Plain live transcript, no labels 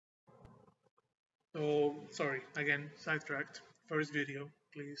So, sorry, again, sidetracked. First video,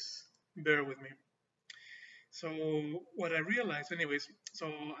 please bear with me. So, what I realized, anyways, so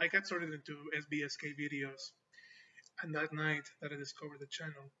I got started into SBSK videos, and that night that I discovered the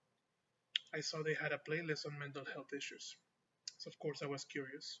channel, I saw they had a playlist on mental health issues. So, of course, I was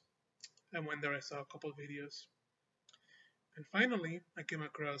curious. I went there, I saw a couple videos, and finally, I came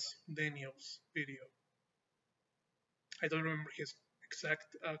across Daniel's video. I don't remember his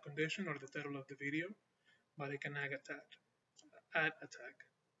exact condition or the title of the video, but I can add a tag.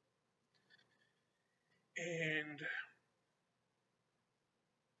 And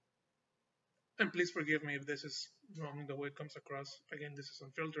And please forgive me if this is wrong the way it comes across. Again, this is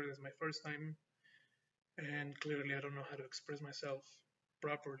unfiltered. It's my first time, and clearly I don't know how to express myself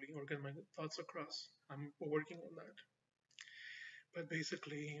properly or get my thoughts across. I'm working on that. But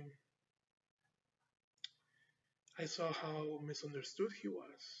basically, I saw how misunderstood he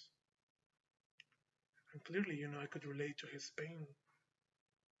was. And clearly, I could relate to his pain.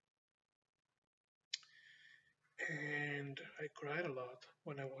 And I cried a lot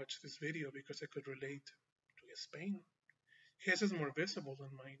when I watched this video because I could relate to his pain. His is more visible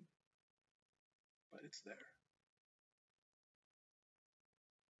than mine, but it's there.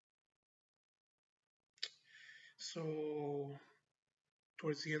 So,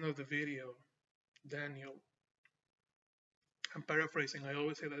 towards the end of the video, Daniel, I'm paraphrasing, I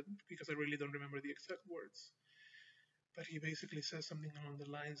always say that because I really don't remember the exact words, but he basically says something along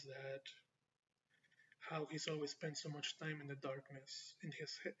the lines that how he's always spent so much time in the darkness, in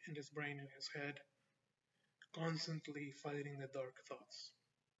his brain, in his head, constantly fighting the dark thoughts.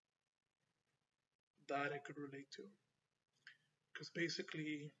 That I could relate to. Because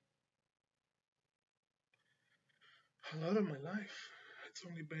basically, a lot of my life, it's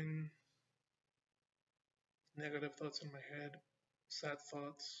only been negative thoughts in my head, sad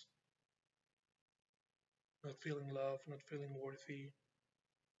thoughts, not feeling love, not feeling worthy,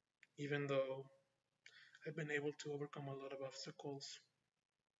 even though I've been able to overcome a lot of obstacles,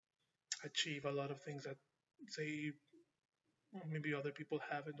 achieve a lot of things that, say, well, maybe other people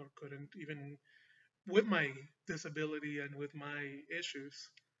haven't or couldn't, even with my disability and with my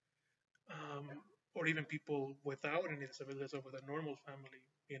issues, um, or even people without any disabilities or with a normal family,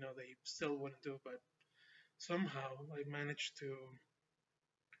 they still wouldn't do. But somehow I managed to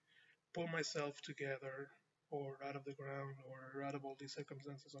pull myself together or out of the ground or out of all these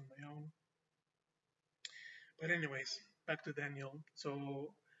circumstances on my own. But anyways, back to Daniel.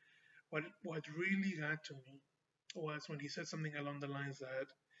 So what really got to me was when he said something along the lines that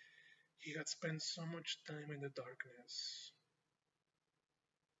he had spent so much time in the darkness,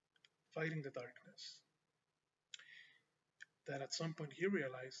 fighting the darkness, that at some point he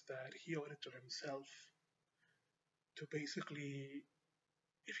realized that he owed it to himself to basically,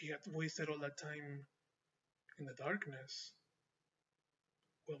 if he had wasted all that time in the darkness,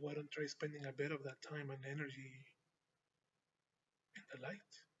 well, why don't try spending a bit of that time and energy in the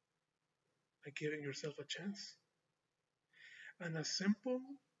light, like giving yourself a chance? And as simple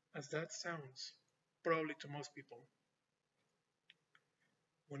as that sounds, probably to most people,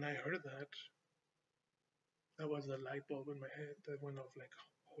 when I heard that, that was the light bulb in my head that went off like,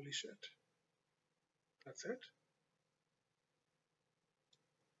 holy shit, that's it.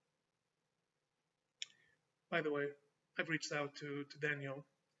 By the way, I've reached out to Daniel,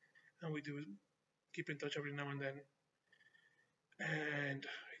 and we do keep in touch every now and then. And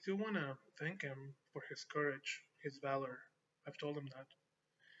I do want to thank him for his courage, his valor. I've told him that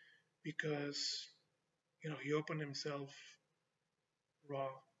because, he opened himself raw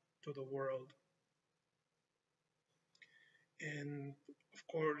to the world. And of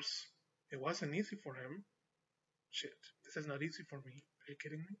course, it wasn't easy for him. Shit, this is not easy for me. Are you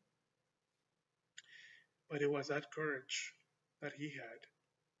kidding me? But it was that courage that he had,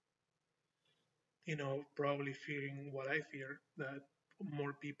 probably fearing what I fear, that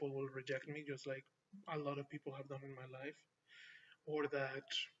more people will reject me, just like a lot of people have done in my life, or that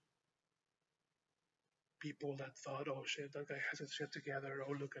people that thought, oh shit, that guy has his shit together,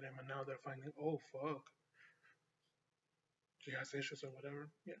 oh look at him, and now they're finding, oh fuck, he has issues or whatever.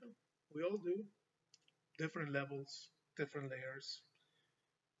 Yeah, we all do. Different levels, different layers.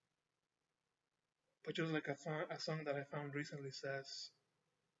 But just like a song that I found recently says,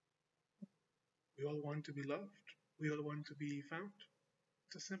 we all want to be loved. We all want to be found.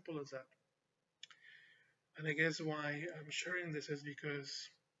 It's as simple as that. And I guess why I'm sharing this is because,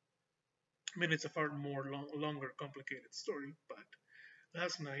 I mean, it's a far more longer, complicated story, but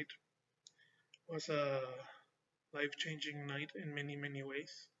last night was a life changing night in many, many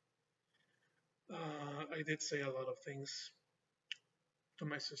ways. I did say a lot of things to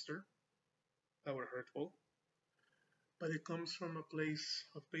my sister, that were hurtful, but it comes from a place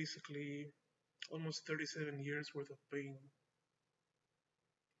of basically almost 37 years worth of pain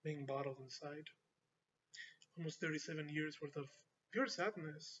being bottled inside, almost 37 years worth of pure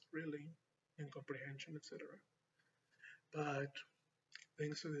sadness, really, incomprehension, etc. But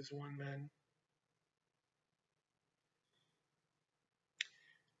thanks to this one man,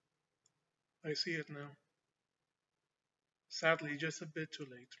 I see it now. Sadly, just a bit too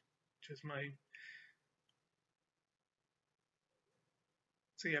late. Just my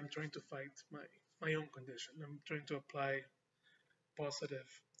see, I'm trying to fight my own condition. I'm trying to apply positive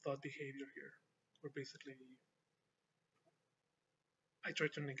thought behavior here, where basically I try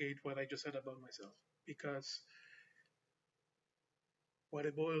to negate what I just said about myself because what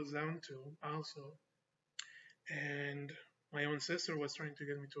it boils down to also, and my own sister was trying to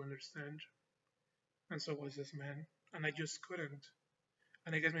get me to understand, and so was this man, and I just couldn't.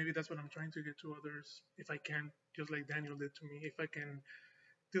 And I guess maybe that's what I'm trying to get to others. If I can, just like Daniel did to me, if I can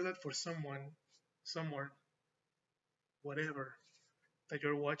do that for someone, somewhere, whatever, that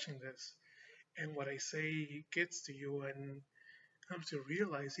you're watching this, and what I say gets to you and comes to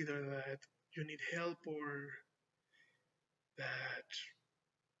realize either that you need help or that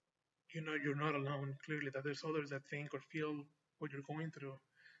you're not alone, clearly, that there's others that think or feel what you're going through,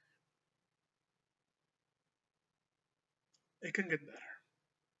 it can get better.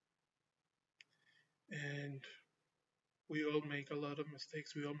 And we all make a lot of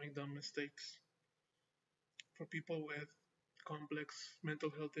mistakes. We all make dumb mistakes. For people with complex mental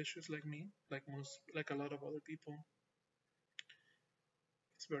health issues like me, like a lot of other people,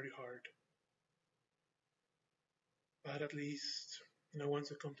 it's very hard. But at least, once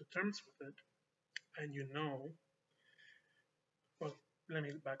you come to terms with it, and well, let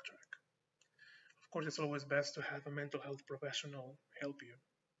me backtrack. Of course, it's always best to have a mental health professional help you.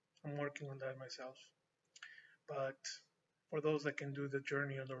 I'm working on that myself. But for those that can do the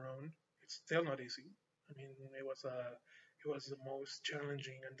journey on their own, it's still not easy. I mean, it was the most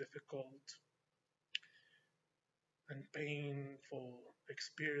challenging and difficult and painful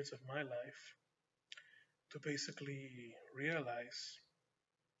experience of my life to basically realize,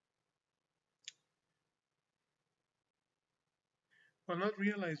 well, not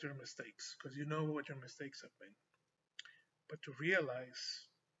realize your mistakes, because you know what your mistakes have been, but to realize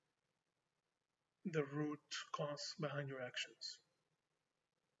the root cause behind your actions.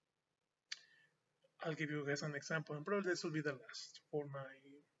 I'll give you guys an example, and probably this will be the last for my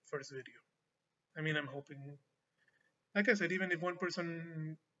first video. I mean, I'm hoping, like I said, even if one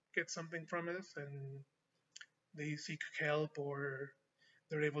person gets something from it and they seek help or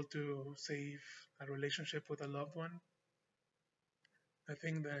they're able to save a relationship with a loved one, I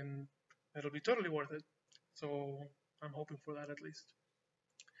think then it'll be totally worth it. So I'm hoping for that at least.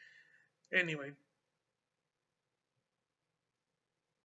 Anyway,